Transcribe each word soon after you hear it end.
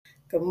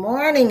Good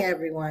morning,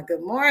 everyone.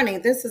 Good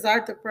morning. This is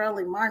Arthur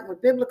Pearlie Martin with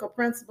Biblical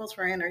Principles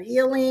for Inner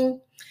Healing.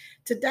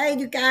 Today,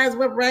 you guys,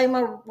 we're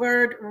Rhema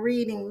Word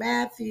reading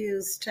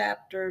Matthew's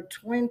chapter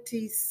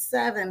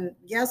 27.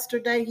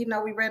 Yesterday,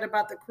 we read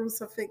about the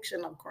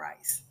crucifixion of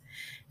Christ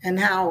and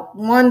how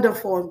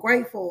wonderful and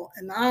grateful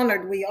and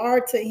honored we are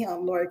to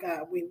him, Lord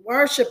God. We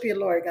worship you,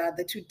 Lord God,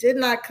 that you did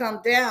not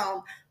come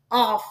down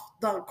off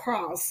the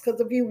cross, because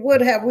if you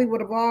would have, we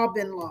would have all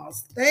been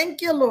lost.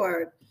 Thank you,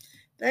 Lord.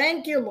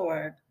 Thank you,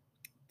 Lord.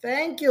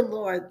 Thank you,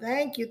 Lord.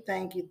 Thank you,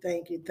 thank you,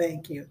 thank you,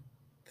 thank you.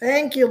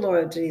 Thank you,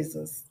 Lord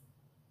Jesus.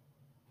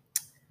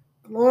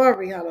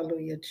 Glory,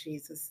 hallelujah,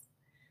 Jesus.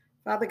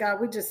 Father God,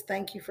 we just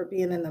thank you for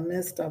being in the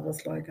midst of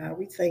us, Lord God.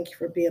 We thank you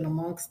for being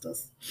amongst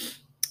us.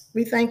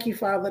 We thank you,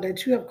 Father,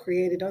 that you have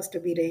created us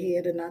to be the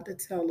head and not the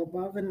tail,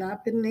 above and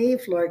not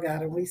beneath, Lord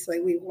God. And we say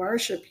we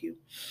worship you.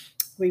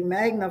 We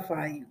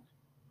magnify you.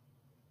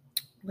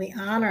 We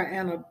honor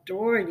and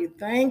adore you.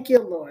 Thank you,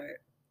 Lord.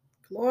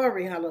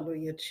 Glory,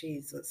 hallelujah,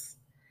 Jesus.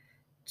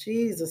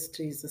 Jesus,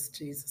 Jesus,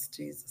 Jesus,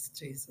 Jesus,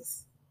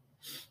 Jesus.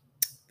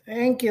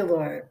 Thank you,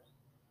 Lord.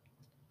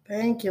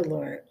 Thank you,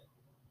 Lord.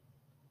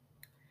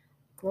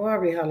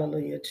 Glory,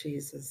 hallelujah,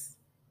 Jesus.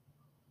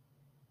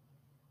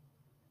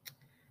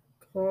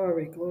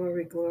 Glory,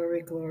 glory,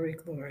 glory, glory,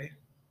 glory.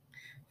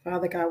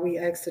 Father God, we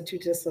ask that you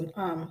just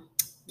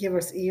give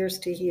us ears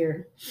to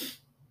hear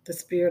the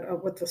spirit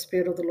of what the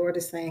Spirit of the Lord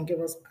is saying. Give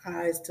us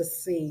eyes to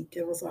see.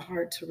 Give us a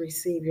heart to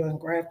receive your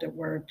engrafted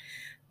word.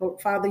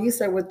 But Father, you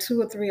said where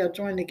two or three are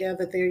joined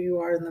together, there you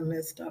are in the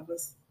midst of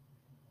us.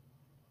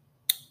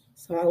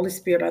 So Holy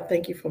Spirit, I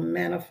thank you for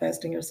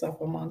manifesting yourself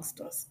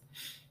amongst us.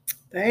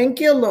 Thank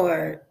you,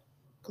 Lord.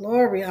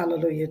 Glory,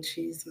 hallelujah,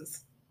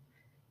 Jesus.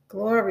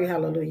 Glory,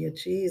 hallelujah,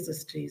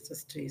 Jesus,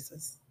 Jesus,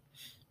 Jesus.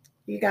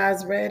 You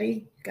guys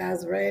ready? You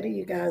guys ready?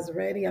 You guys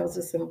ready? I was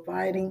just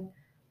inviting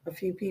a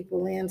few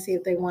people in, see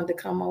if they wanted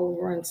to come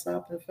over and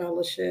stop and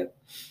fellowship.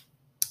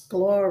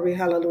 Glory,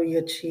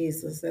 hallelujah,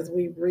 Jesus, as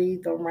we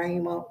read the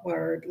Rhema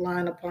word,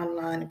 line upon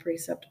line and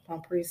precept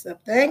upon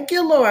precept. Thank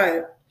you,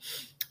 Lord.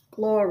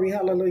 Glory,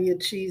 hallelujah,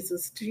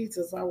 Jesus.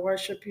 Jesus, I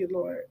worship you,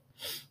 Lord.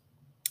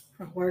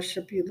 I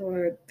worship you,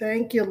 Lord.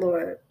 Thank you,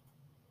 Lord.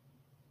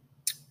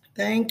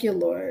 Thank you,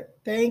 Lord.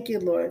 Thank you,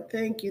 Lord.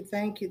 Thank you,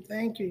 thank you,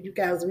 thank you. You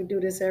guys, we do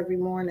this every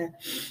morning.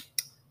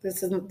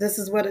 This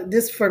is what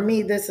this for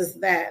me. This is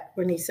that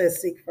when he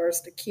says, "Seek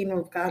first the kingdom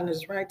of God and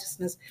His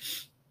righteousness."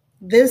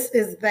 This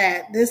is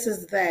that. This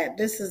is that.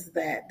 This is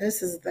that.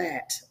 This is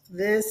that.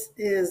 This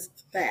is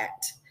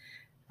that.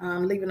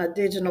 Leaving a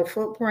digital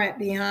footprint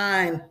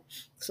behind,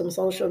 some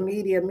social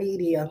media,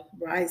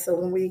 right? So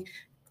when we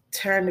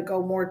turn to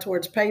go more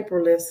towards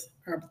paperless,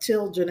 our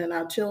children and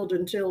our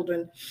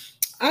children,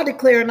 I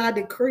declare and I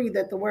decree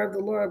that the word of the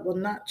Lord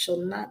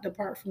shall not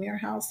depart from your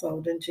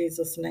household in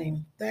Jesus'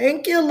 name.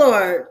 Thank you,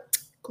 Lord.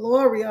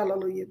 Glory,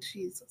 hallelujah,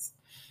 Jesus.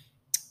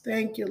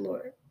 Thank you,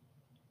 Lord.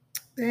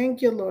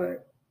 Thank you,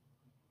 Lord.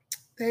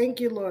 Thank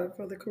you, Lord,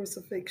 for the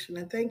crucifixion.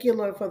 And thank you,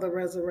 Lord, for the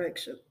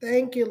resurrection.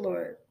 Thank you,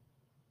 Lord.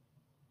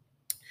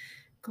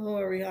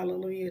 Glory,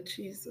 hallelujah,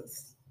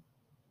 Jesus.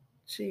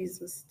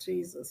 Jesus,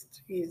 Jesus,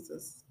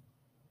 Jesus.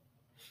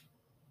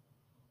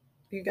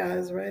 You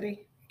guys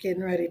ready?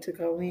 Getting ready to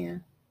go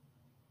in.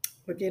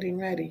 We're getting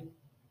ready.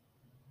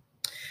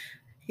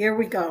 Here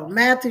we go.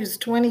 Matthew's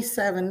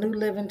 27, New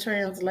Living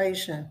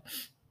Translation.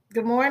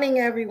 Good morning,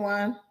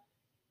 everyone.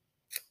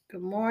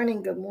 Good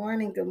morning, good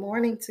morning, good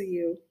morning to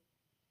you.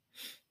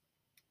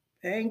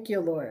 Thank you,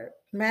 Lord.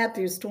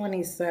 Matthew's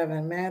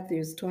 27,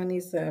 Matthew's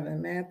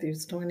 27,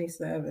 Matthew's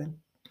 27.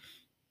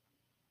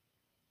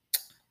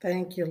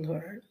 Thank you,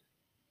 Lord.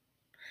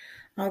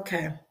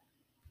 Okay.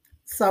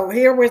 So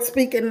here we're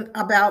speaking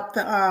about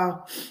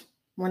the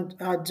when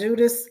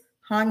Judas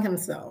hung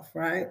himself,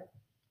 right?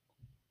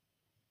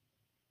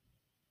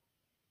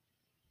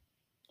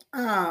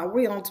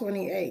 We on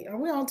 28. Are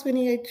we on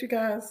 28, you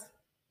guys?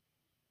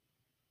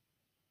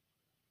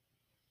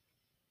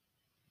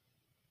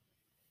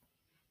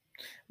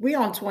 We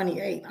on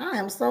 28. I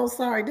am so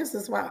sorry. This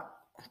is why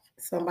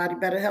somebody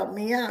better help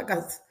me out,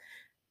 because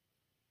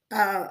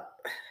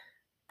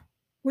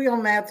we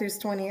on Matthew's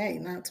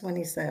 28, not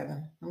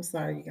 27. I'm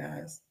sorry, you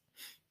guys.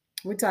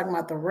 We're talking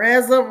about the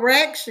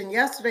resurrection.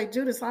 Yesterday,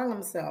 Judas hung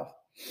himself,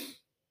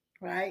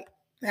 right?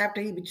 After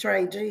he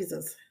betrayed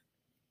Jesus.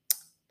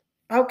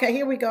 Okay,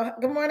 here we go.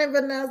 Good morning,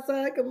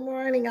 Vanessa. Good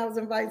morning. I was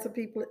inviting some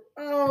people.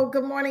 Oh,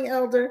 good morning,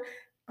 Elder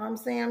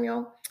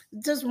Samuel.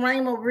 Just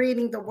Rhema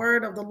reading the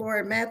word of the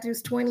Lord,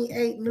 Matthew's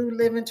 28, New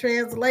Living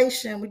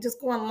Translation. We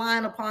just going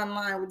line upon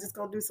line. We're just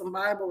going to do some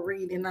Bible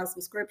reading, not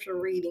some scripture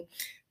reading,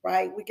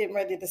 right? We're getting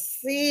ready to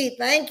see.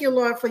 Thank you,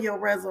 Lord, for your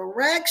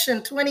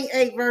resurrection.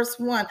 28, verse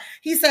 1.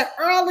 He said,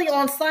 early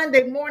on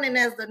Sunday morning,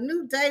 as the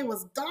new day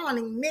was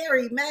dawning,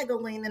 Mary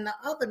Magdalene and the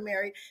other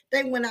Mary,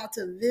 they went out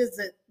to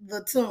visit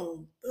the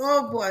tomb.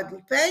 Oh boy,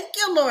 thank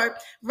you, Lord.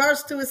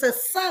 Verse 2, it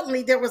says,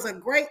 suddenly there was a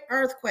great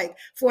earthquake,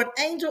 for an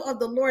angel of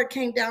the Lord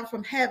came down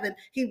from heaven.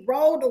 He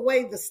rolled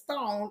away the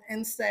stone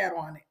and sat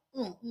on it.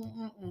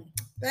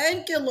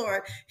 Thank you,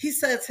 Lord. He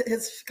says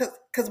his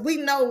because we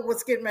know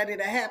what's getting ready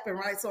to happen,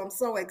 right? So I'm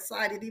so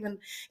excited,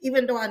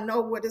 even though I know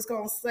what it's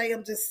going to say.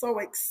 I'm just so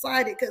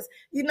excited because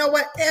you know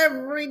what?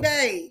 Every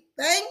day,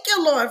 thank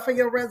you, Lord, for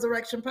your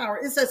resurrection power.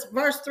 It says,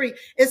 verse 3.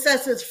 It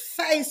says his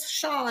face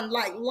shone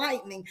like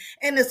lightning,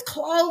 and his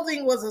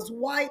clothing was as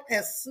white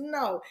as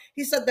snow.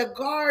 He said the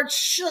guards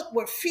shook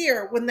with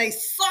fear when they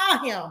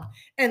saw him,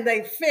 and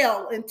they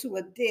fell into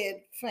a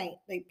dead faint.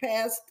 They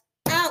passed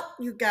out,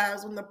 you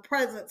guys, when the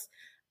presence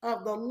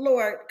of the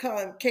Lord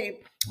came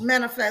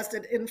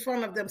manifested in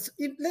front of them. So,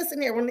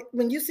 listen here,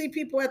 when you see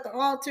people at the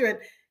altar and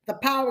the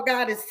power of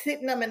God is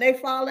hitting them and they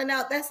falling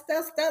out,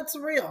 that's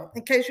real.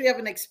 In case you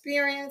haven't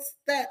experienced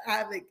that,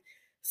 I've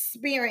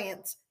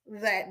experienced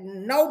that.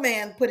 No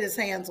man put his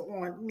hands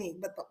on me,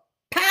 but the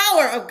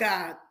power of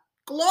God.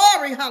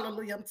 Glory,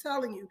 hallelujah. I'm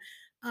telling you,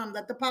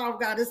 that the power of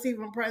God is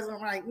even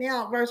present right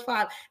now. Verse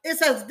 5, it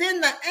says,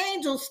 then the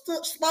angel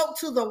spoke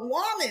to the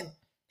woman.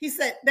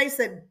 They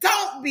said,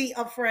 don't be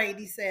afraid.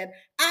 He said,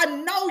 I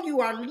know you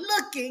are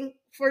looking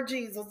for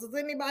Jesus. Is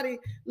anybody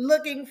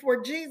looking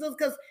for Jesus?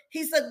 Because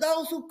he said,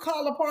 those who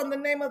call upon the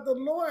name of the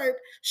Lord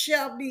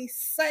shall be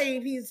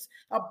saved. He's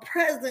a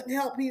present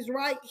help. He's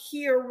right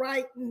here,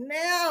 right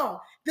now.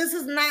 This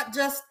is not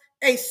just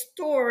a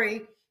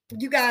story.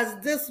 You guys,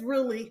 this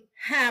really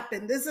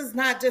happened. This is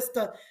not just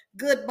a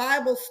good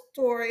Bible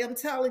story. I'm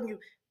telling you,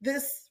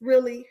 this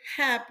really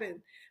happened,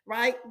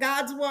 right?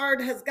 God's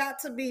word has got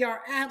to be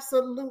our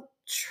absolute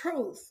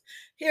truth.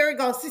 Here it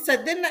goes. He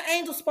said, then the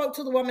angel spoke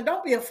to the woman,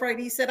 don't be afraid.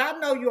 He said, I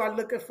know you are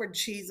looking for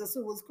Jesus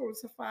who was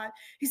crucified.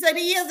 He said,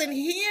 he isn't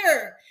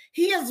here.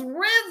 He is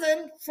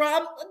risen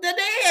from the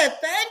dead.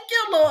 Thank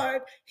you,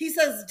 Lord. He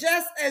says,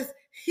 just as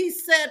he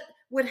said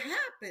would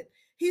happen.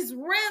 He's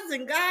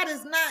risen. God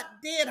is not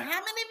dead. How many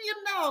of you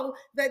know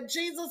that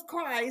Jesus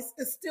Christ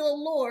is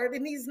still Lord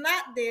and he's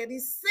not dead?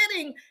 He's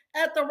sitting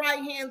at the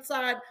right hand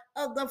side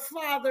of the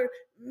Father,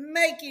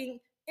 making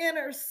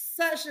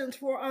intercessions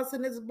for us,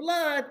 and his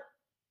blood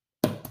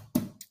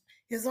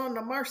is on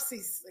the mercy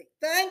seat.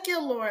 Thank you,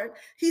 Lord.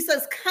 He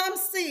says, come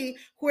see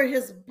where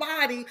his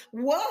body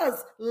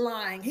was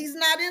lying. He's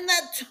not in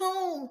that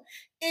tomb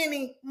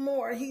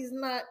anymore. He's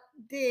not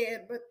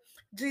dead, but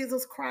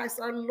Jesus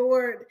Christ, our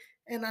Lord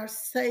and our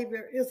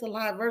Savior, is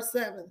alive. Verse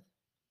 7.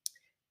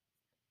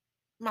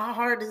 My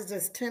heart is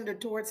just tender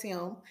towards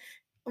him.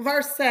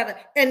 Verse 7,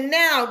 and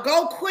now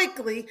go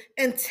quickly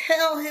and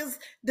tell his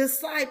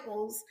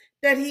disciples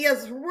that he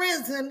has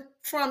risen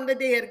from the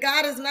dead.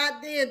 God is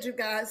not dead, you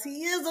guys.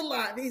 He is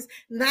alive. He's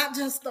not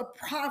just a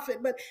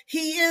prophet, but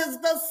he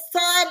is the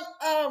Son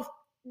of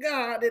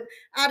God. And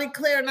I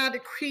declare and I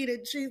decree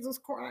that Jesus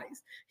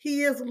Christ,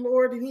 he is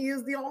Lord, and he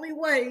is the only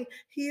way.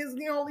 He is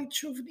the only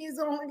truth, and he is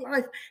the only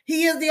life.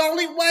 He is the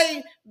only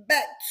way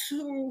back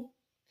to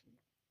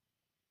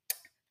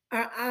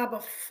our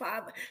Abba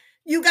Father.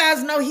 You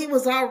guys know he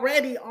was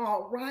already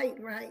all right?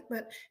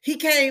 But he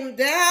came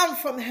down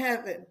from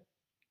heaven.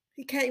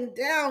 He came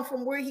down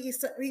from where he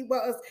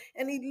was,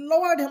 and he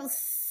lowered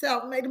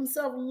himself, made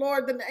himself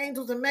Lord than the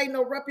angels, and made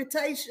no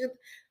reputation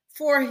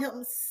for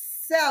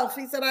himself.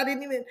 He said, I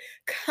didn't even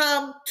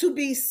come to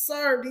be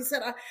served. He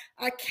said,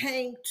 I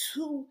came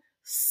to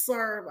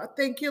serve. I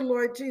thank you,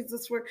 Lord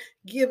Jesus, for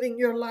giving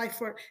your life,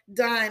 for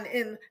dying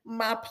in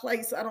my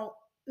place. I don't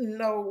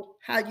know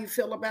how you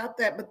feel about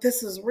that, but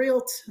this is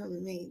real to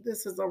me.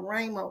 This is a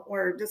rhema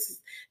word. This is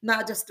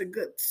not just a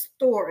good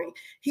story.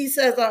 He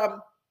says,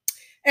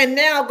 and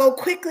now go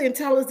quickly and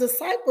tell his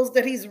disciples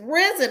that he's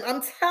risen.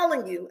 I'm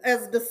telling you,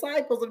 as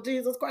disciples of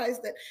Jesus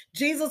Christ, that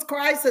Jesus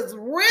Christ has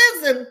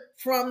risen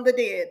from the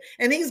dead,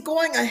 and he's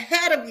going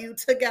ahead of you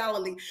to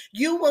Galilee.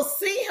 You will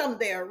see him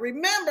there.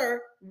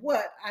 Remember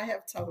what I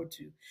have told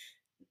you.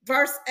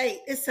 Verse 8,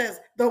 it says,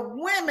 the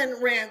women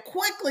ran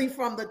quickly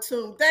from the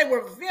tomb. They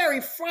were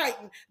very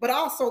frightened, but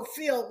also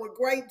filled with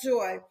great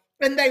joy.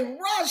 And they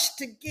rushed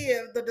to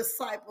give the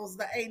disciples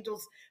the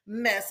angel's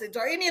message.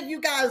 Are any of you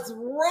guys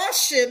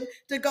rushing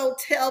to go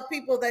tell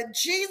people that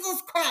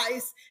Jesus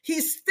Christ,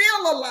 he's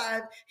still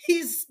alive,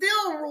 he's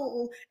still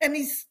ruled, and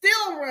he's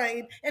still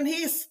reigned, and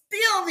he's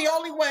still the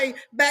only way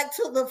back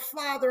to the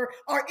Father?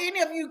 Are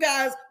any of you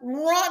guys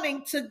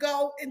running to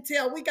go and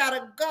tell? We got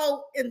to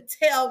go and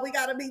tell. We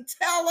got to be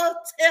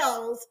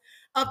tellers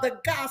of the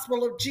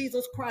gospel of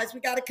Jesus Christ.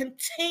 We got to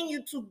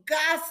continue to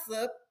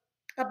gossip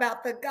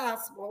about the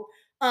gospel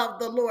of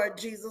the Lord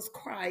Jesus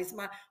Christ.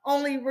 My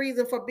only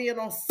reason for being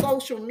on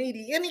social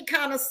media, any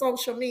kind of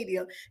social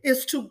media,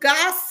 is to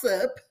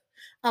gossip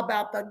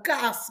about the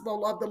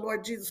gospel of the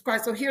Lord Jesus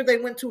Christ. So here they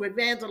went to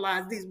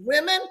evangelize. These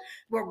women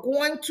were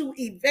going to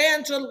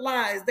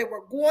evangelize. They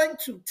were going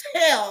to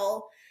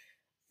tell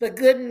the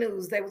good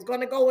news. They was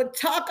going to go and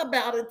talk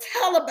about and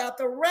tell about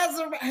the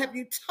resurrection. Have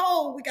you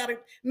told? We got to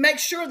make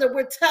sure that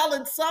we're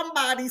telling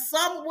somebody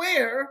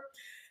somewhere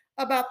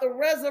about the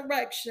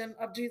resurrection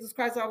of Jesus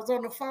Christ. I was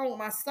on the phone with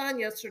my son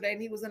yesterday,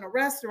 and he was in a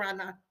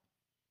restaurant.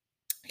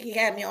 he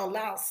had me on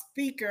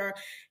loudspeaker,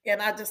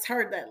 and I just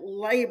heard that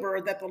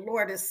labor that the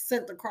Lord has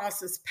sent across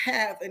his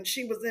path. And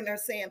she was in there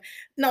saying,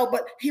 no,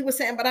 but he was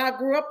saying, but I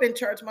grew up in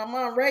church. My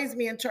mom raised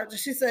me in church. And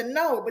she said,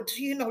 no, but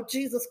you know,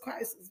 Jesus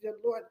Christ is your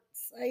Lord and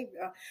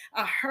Savior.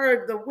 I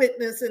heard the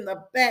witness in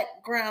the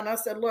background. I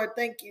said, Lord,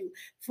 thank you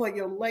for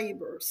your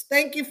labors.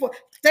 Thank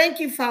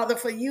you, Father,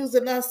 for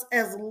using us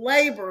as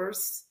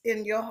laborers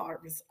in your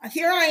harvest.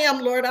 Here I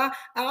am, Lord.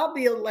 I'll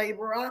be a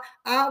laborer.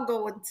 I'll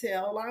go and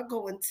tell. I'll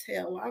go and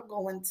tell. I'll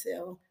go and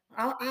tell.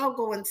 I'll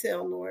go and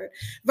tell, Lord.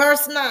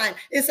 Verse 9,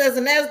 it says,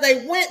 and as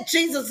they went,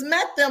 Jesus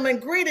met them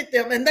and greeted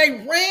them, and they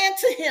ran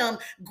to him,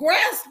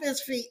 grasped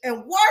his feet,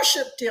 and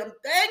worshiped him.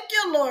 Thank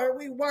you, Lord.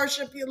 We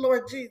worship you,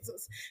 Lord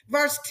Jesus.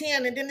 Verse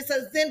 10, and then it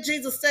says, then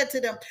Jesus said to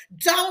them,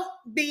 don't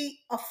be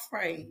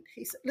afraid.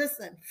 He said,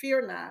 listen,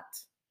 fear not.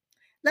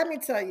 Let me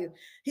tell you,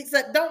 he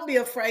said, don't be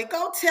afraid.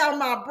 Go tell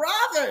my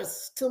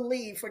brothers to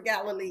leave for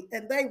Galilee,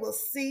 and they will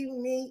see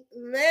me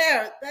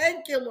there.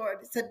 Thank you, Lord.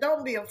 He said,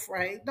 don't be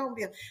afraid.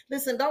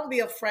 Listen, don't be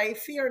afraid.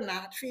 Fear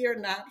not, fear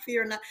not,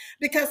 fear not.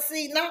 Because,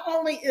 see, not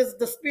only is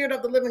the Spirit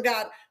of the living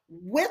God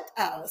with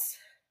us,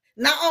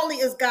 not only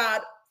is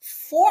God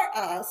for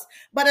us,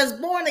 but as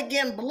born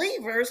again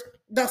believers,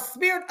 the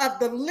Spirit of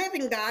the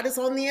living God is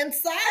on the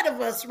inside of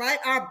us, right?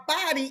 Our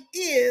body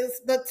is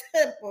the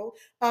temple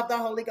of the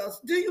Holy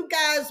Ghost. Do you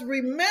guys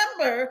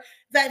remember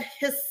that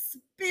his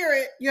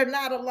Spirit, you're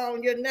not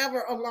alone, you're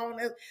never alone.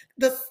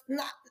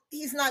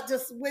 He's not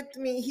just with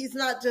me, he's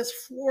not just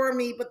for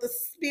me, but the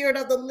Spirit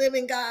of the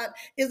living God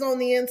is on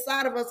the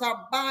inside of us.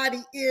 Our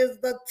body is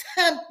the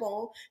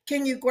temple.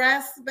 Can you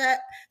grasp that?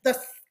 The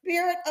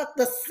Spirit of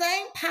the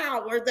same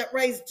power that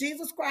raised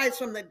Jesus Christ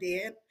from the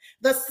dead,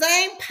 the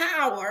same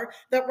power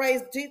that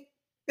raised Jesus.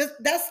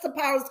 That's the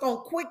power that's going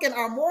to quicken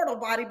our mortal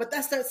body, but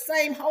that's that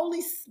same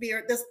Holy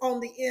Spirit that's on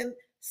the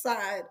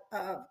inside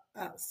of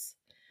us.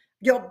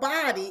 Your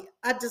body,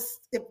 I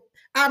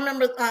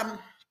remember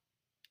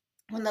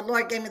when the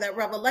Lord gave me that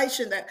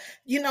revelation that,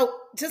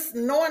 just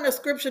knowing the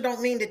scripture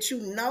don't mean that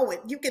you know it.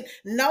 You can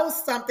know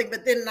something,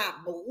 but then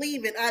not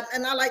believe it.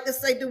 And I like to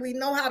say, do we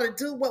know how to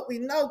do what we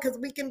know? Because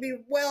we can be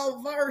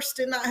well versed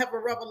and not have a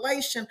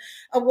revelation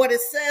of what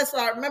it says. So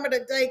I remember the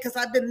day, because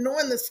I've been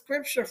knowing the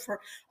scripture for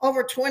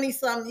over 20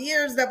 some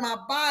years, that my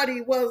body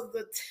was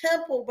the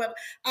temple. But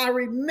I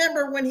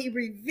remember when he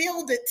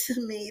revealed it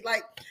to me,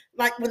 like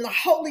when the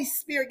Holy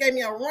Spirit gave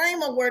me a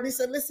rhema word, he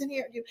said, listen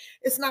here,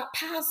 it's not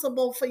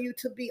possible for you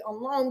to be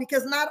alone,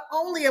 because not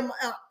only am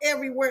I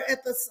everywhere at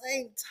the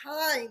same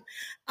time,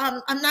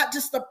 I'm not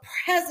just a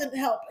present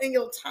help in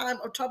your time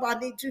of trouble. I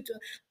need you to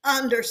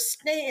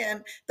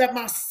understand that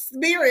my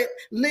Spirit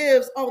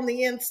lives on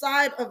the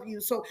inside of you.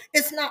 So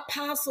it's not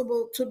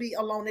possible to be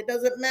alone. It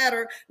doesn't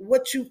matter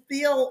what you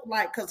feel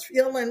like, because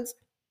feelings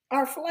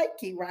are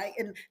flaky, right?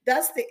 And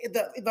that's the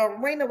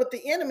arena with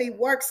the enemy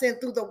works in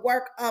through the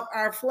work of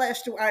our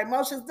flesh, through our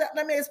emotions.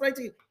 Let me explain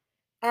to you.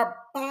 Our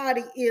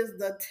body is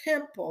the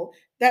temple.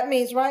 That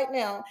means right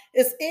now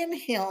it's in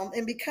him,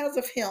 and because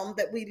of him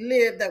that we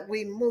live, that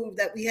we move,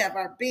 that we have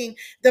our being.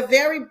 The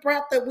very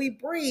breath that we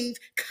breathe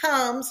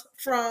comes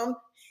from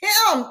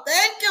him.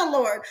 Thank you,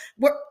 Lord.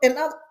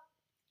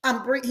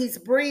 He's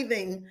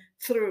breathing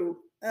through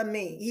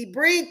me. He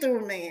breathed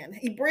through man.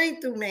 He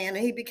breathed through man,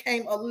 and he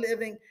became a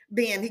living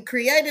being. He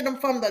created him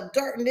from the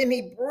dirt, and then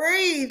he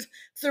breathed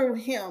through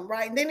him,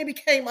 right? And then he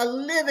became a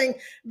living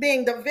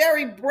being. The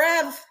very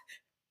breath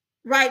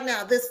right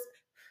now, this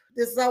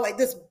Zoe,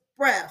 this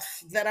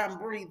breath that I'm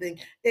breathing,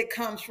 it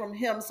comes from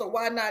him. So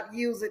why not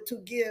use it to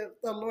give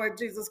the Lord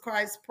Jesus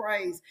Christ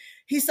praise?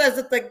 He says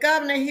that the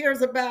governor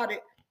hears about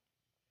it.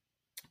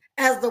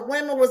 As the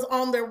women was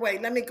on their way,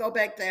 let me go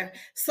back there.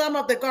 Some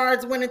of the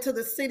guards went into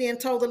the city and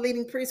told the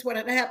leading priests what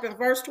had happened.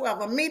 Verse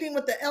 12, a meeting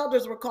with the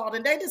elders were called,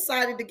 and they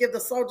decided to give the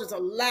soldiers a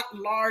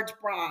large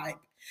bribe.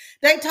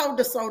 They told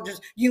the soldiers,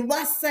 you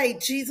must say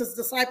Jesus'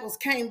 disciples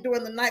came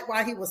during the night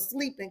while he was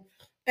sleeping,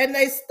 and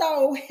they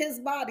stole his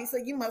body. So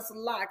you must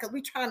lie, because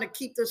we're trying to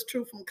keep this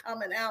truth from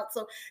coming out.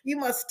 So you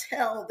must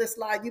tell this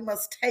lie. You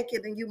must take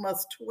it and you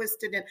must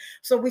twist it. And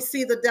so we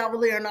see the devil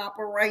here in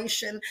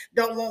operation.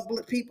 Don't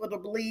want people to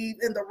believe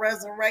in the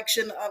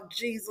resurrection of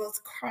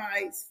Jesus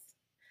Christ.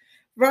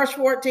 Verse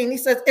 14, he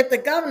says, if the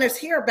governors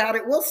hear about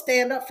it, we'll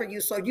stand up for you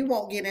so you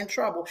won't get in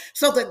trouble.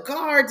 So the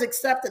guards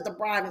accepted the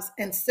bribe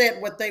and said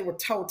what they were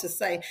told to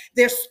say.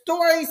 Their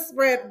story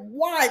spread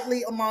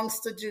widely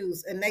amongst the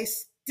Jews, and they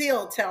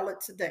still tell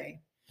it today.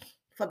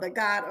 For the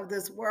God of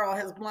this world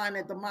has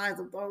blinded the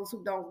minds of those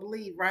who don't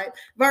believe, right?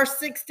 Verse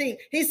 16,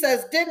 he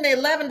says, didn't the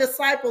 11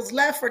 disciples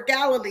left for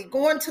Galilee,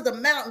 going to the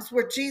mountains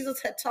where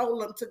Jesus had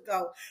told them to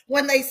go?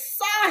 When they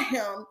saw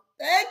him,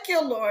 thank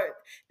you, Lord,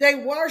 they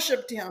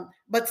worshiped him,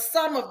 but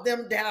some of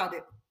them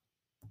doubted.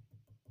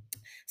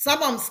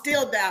 Some of them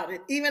still doubted.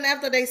 Even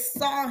after they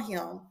saw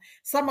him,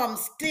 some of them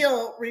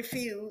still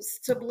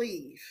refused to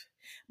believe.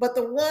 But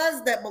the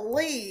ones that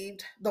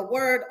believed the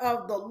word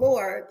of the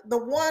Lord,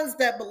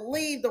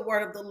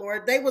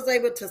 they was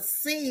able to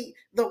see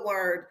the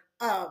word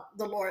of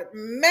the Lord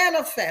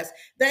manifest.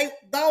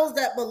 Those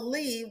that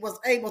believe was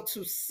able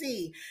to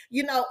see.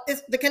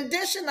 It's the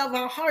condition of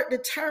our heart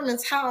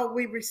determines how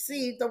we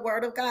receive the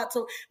word of God.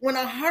 So when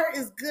our heart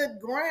is good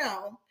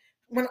ground,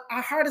 when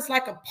our heart is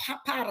like a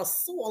pot of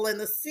soil and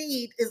the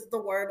seed is the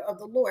word of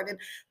the Lord. And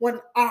when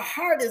our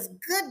heart is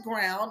good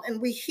ground and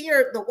we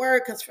hear the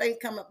word, because faith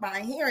cometh by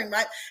hearing,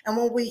 right? And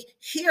when we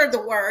hear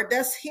the word,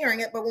 that's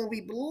hearing it. But when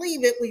we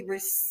believe it, we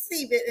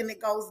receive it and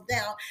it goes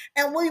down.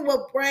 And we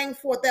will bring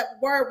forth, that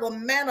word will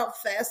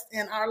manifest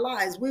in our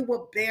lives. We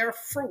will bear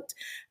fruit.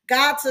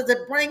 God says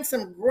it brings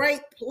him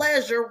great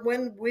pleasure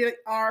when we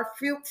are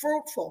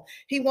fruitful.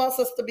 He wants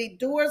us to be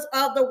doers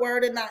of the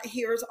word and not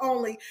hearers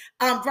only.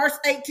 Verse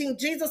 18,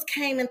 Jesus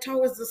came and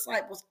told his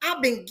disciples,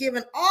 I've been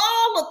given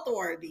all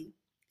authority.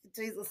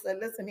 Jesus said,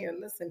 listen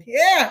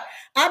here.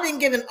 I've been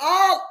given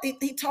all,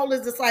 he told his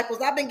disciples,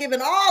 I've been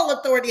given all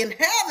authority in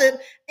heaven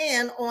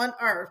and on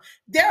earth.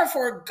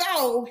 Therefore,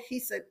 go. He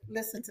said,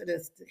 listen to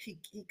this. He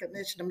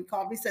commissioned him. He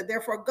called him. He said,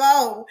 therefore,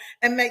 go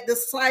and make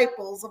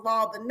disciples of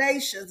all the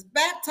nations,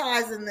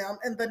 baptizing them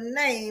in the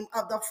name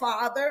of the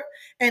Father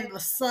and the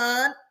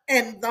Son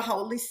and the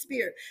Holy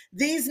Spirit.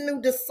 These new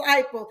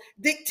disciples,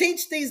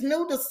 teach these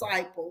new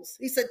disciples.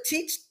 He said,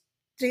 teach.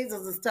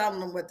 Jesus is telling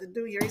them what to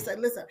do here. He said,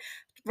 listen,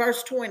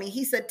 verse 20,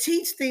 he said,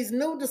 teach these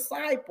new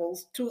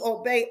disciples to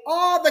obey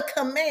all the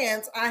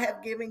commands I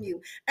have given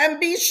you. And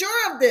be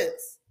sure of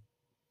this.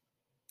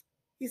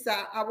 He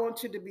said, I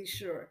want you to be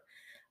sure.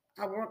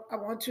 I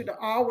want you to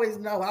always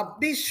know. I'll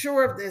be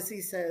sure of this,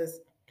 he says.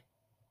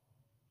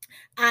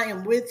 I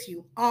am with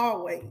you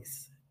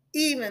always,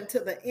 even to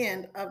the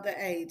end of the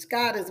age.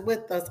 God is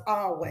with us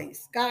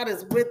always. God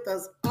is with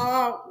us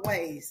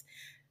always.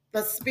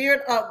 The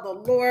Spirit of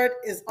the Lord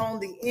is on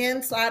the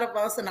inside of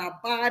us, and our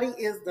body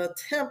is the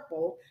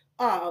temple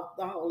of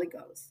the Holy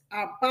Ghost.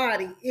 Our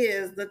body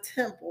is the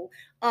temple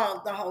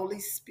of the Holy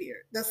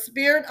Spirit. The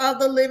Spirit of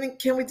the living,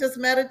 can we just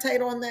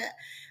meditate on that?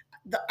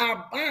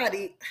 Our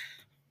body,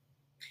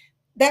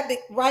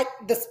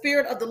 the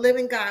Spirit of the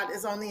living God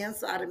is on the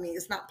inside of me.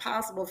 It's not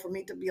possible for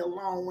me to be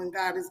alone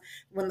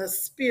when the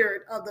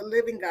Spirit of the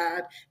living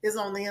God is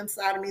on the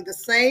inside of me. The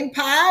same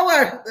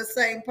power.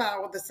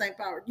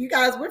 You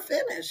guys, we're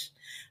finished.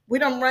 We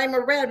done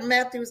read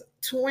Matthew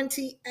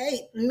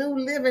 28, New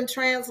Living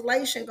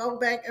Translation. Go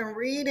back and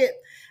read it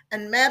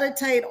and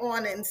meditate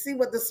on it and see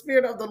what the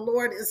Spirit of the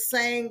Lord is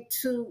saying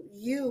to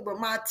you. But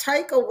my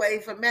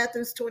takeaway from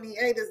Matthew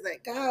 28 is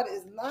that God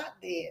is not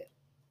dead.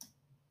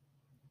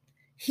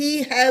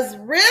 He has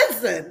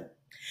risen.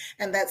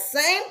 And that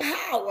same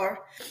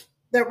power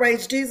that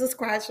raised Jesus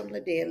Christ from the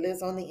dead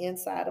lives on the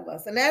inside of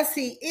us. And as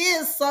he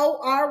is, so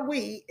are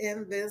we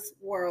in this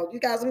world. You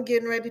guys, I'm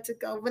getting ready to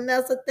go.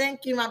 Vanessa,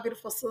 thank you, my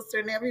beautiful sister,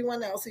 and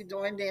everyone else who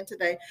joined in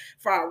today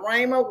for our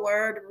Rhema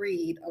word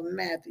read of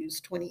Matthew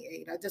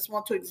 28. I just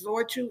want to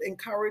exhort you,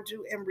 encourage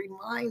you, and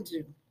remind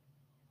you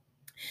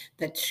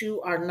that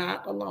you are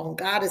not alone.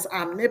 God is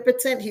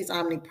omnipotent. He's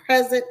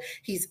omnipresent.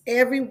 He's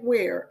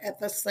everywhere at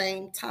the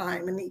same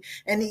time.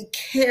 And he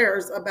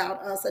cares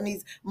about us, and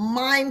he's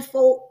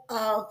mindful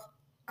of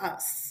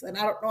us. And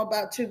I don't know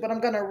about you, but I'm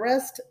going to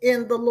rest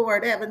in the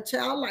Lord, having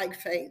childlike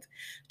faith,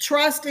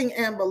 trusting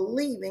and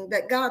believing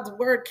that God's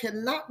word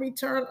cannot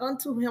return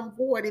unto him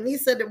void. And he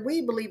said that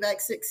we believe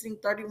Acts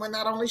 16:31,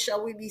 not only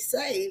shall we be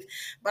saved,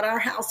 but our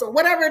house. So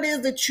whatever it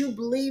is that you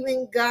believe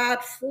in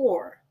God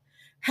for,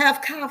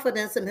 have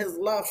confidence in his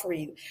love for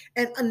you,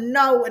 and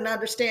know and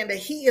understand that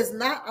he is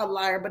not a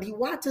liar, but he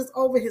watches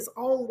over his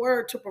own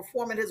word to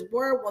perform it. His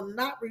word will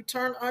not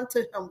return unto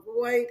him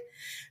void,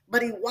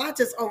 but he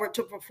watches over it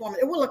to perform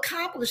it. It will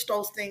accomplish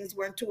those things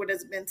whereunto it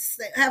has been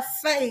sent. Have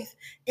faith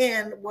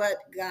in what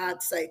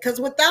God says, because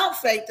without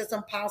faith, it's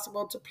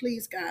impossible to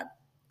please God.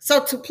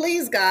 So to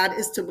please God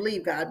is to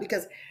believe God,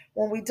 because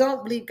when we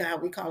don't believe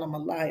God, we call him a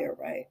liar,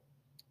 right?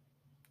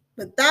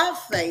 Without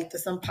faith,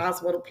 it's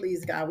impossible to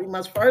please God. We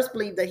must first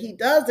believe that he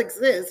does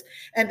exist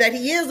and that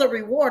he is a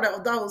rewarder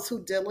of those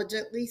who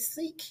diligently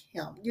seek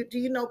him. Do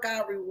you know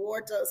God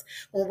rewards us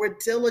when we're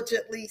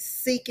diligently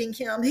seeking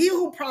him? He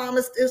who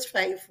promised is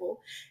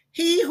faithful.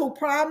 He who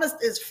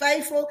promised is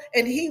faithful,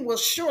 and he will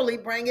surely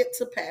bring it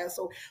to pass.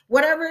 So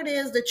whatever it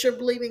is that you're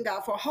believing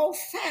God for, hold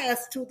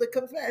fast to the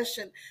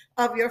confession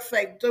of your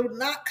faith. Do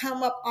not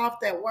come up off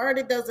that word.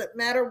 It doesn't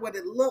matter what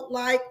it looked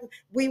like.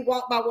 We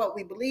walk by what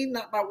we believe,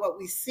 not by what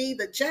we see.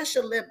 The just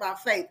shall live by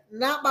faith,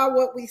 not by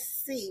what we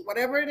see.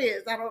 Whatever it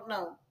is, I don't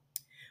know.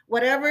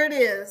 Whatever it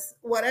is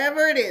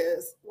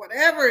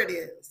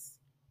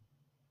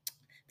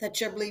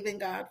that you're believing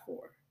God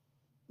for.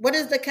 What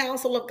is the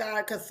counsel of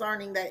God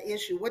concerning that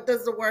issue? What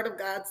does the word of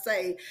God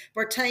say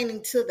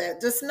pertaining to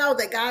that? Just know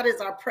that God is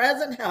our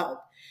present help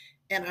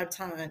in our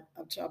time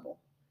of trouble.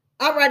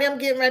 All right, I'm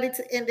getting ready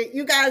to end it.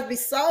 You guys be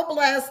so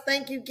blessed.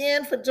 Thank you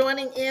again for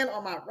joining in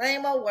on my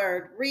Rhema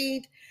word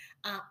read.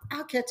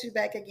 I'll catch you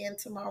back again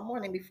tomorrow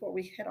morning before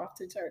we head off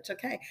to church,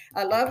 okay?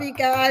 I love you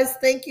guys.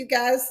 Thank you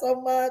guys so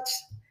much.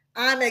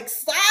 I'm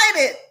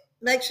excited.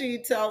 Make sure you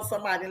tell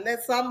somebody,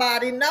 let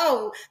somebody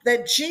know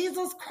that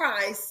Jesus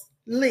Christ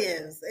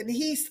lives, and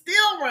he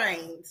still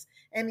reigns,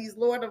 and he's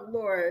Lord of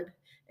Lords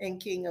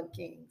and King of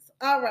Kings.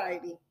 All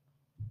righty.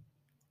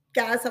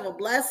 Guys, have a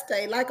blessed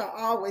day. Like I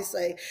always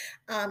say,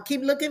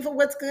 keep looking for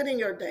what's good in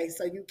your day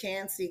so you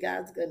can see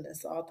God's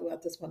goodness all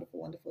throughout this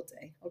wonderful, wonderful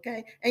day.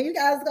 Okay. And you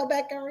guys go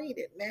back and read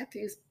it.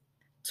 Matthew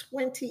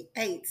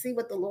 28. See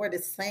what the Lord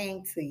is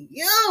saying to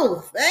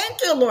you.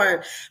 Thank you,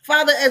 Lord.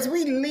 Father, as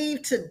we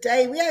leave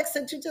today, we ask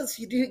that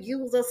you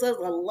use us as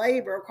a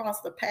labor across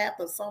the path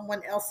of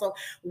someone else so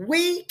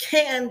we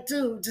can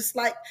do just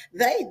like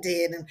they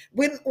did. And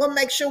we'll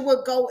make sure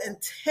we'll go and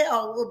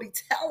tell. We'll be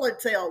teller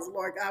tales,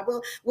 Lord God.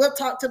 We'll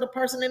talk to the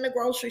person in the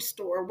grocery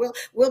store.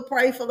 We'll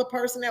pray for the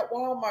person at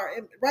Walmart,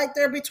 and right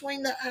there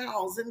between the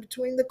aisles, in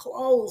between the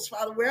clothes,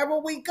 Father. Wherever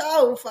we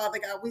go, Father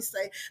God, we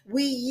say,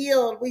 we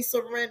yield, we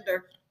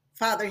surrender.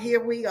 Father, here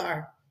we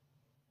are.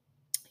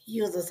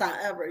 Use us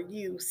however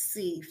you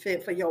see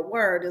fit, for your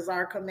word is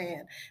our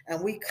command.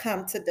 And we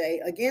come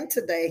today,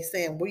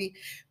 saying we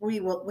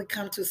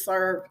come to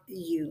serve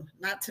you,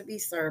 not to be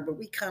served, but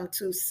we come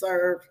to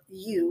serve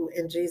you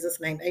in Jesus'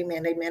 name.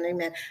 Amen, amen,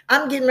 amen.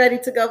 I'm getting ready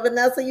to go,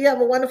 Vanessa. You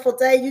have a wonderful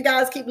day. You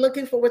guys keep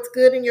looking for what's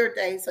good in your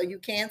day so you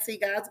can see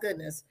God's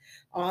goodness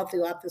all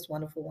throughout this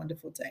wonderful,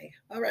 wonderful day.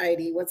 All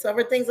righty.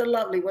 Whatsoever things are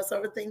lovely,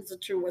 whatsoever things are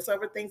true,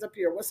 whatsoever things are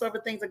pure,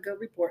 whatsoever things are good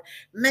report,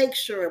 make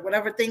sure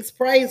whatever things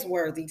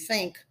praiseworthy,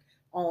 think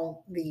on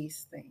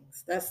these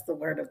things. That's the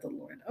word of the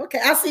Lord. Okay,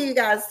 I'll see you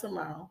guys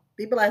tomorrow.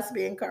 Be blessed,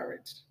 be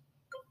encouraged.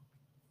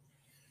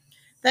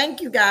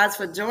 Thank you guys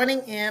for joining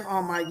in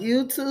on my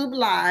YouTube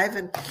live.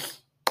 And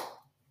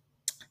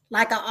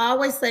like I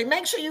always say,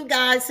 make sure you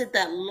guys hit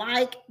that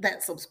like,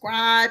 that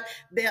subscribe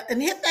bell, and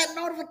hit that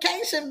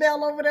notification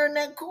bell over there in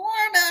that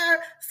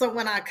corner. So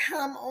when I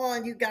come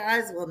on, you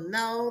guys will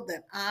know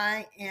that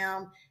I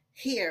am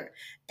here.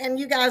 And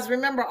you guys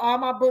remember, all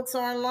my books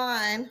are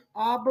online,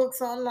 all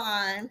books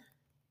online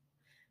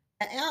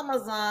at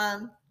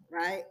Amazon,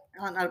 right?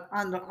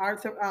 On the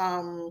Arthur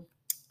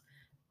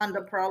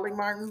under Pearlie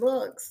Martin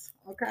Books.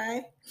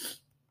 Okay.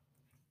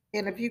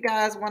 And if you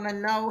guys want to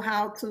know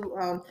how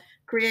to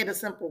create a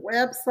simple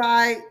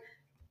website,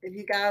 if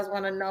you guys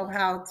want to know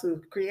how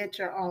to create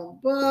your own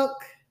book,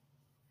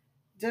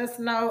 just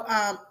know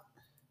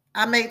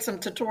I made some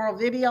tutorial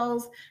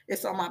videos.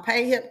 It's on my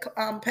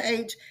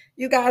page.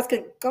 You guys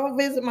can go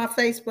visit my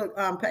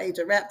Facebook page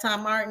at Rap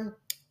Time Martin,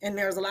 and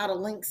there's a lot of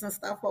links and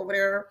stuff over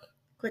there.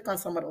 Click on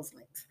some of those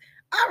links.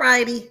 All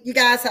righty. You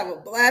guys have a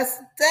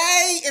blessed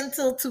day.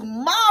 Until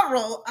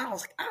tomorrow, I'll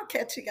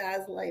catch you guys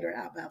later.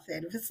 How about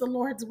that? If it's the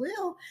Lord's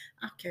will,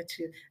 I'll catch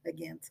you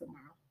again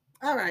tomorrow.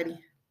 All righty.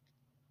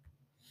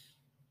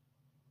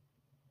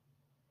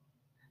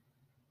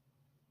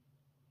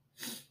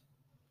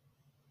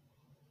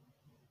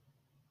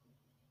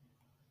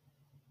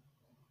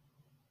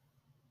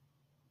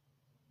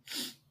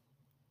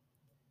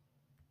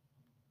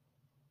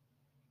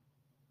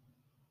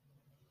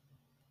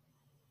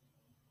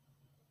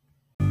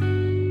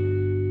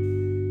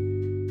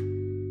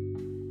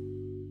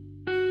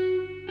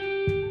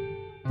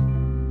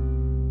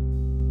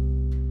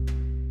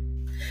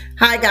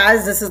 Hi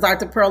guys, this is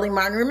Dr. Pearlie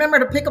Martin. Remember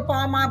to pick up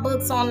all my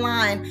books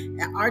online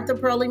at Arthur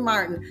Pearlie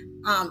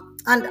Martin,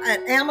 at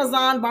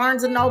Amazon,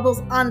 Barnes and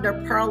Nobles, under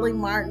Pearlie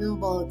Martin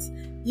Books.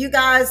 You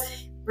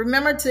guys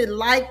remember to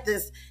like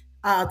this,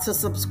 to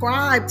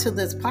subscribe to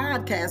this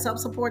podcast. Help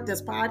support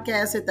this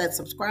podcast. Hit that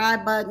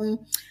subscribe button.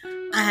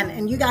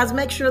 And you guys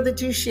make sure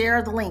that you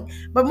share the link.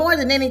 But more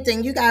than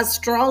anything, you guys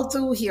stroll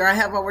through here. I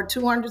have over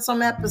 200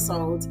 some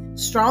episodes.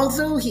 Stroll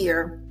through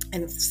here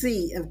and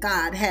see if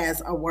God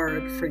has a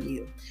word for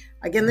you.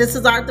 Again, this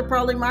is Arthur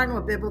Pearlie Martin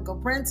with Biblical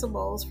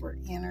Principles for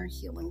Inner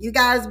Healing. You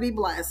guys be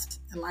blessed.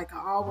 And like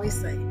I always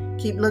say,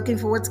 keep looking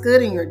for what's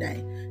good in your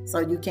day so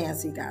you can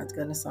see God's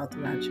goodness all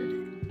throughout your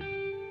day.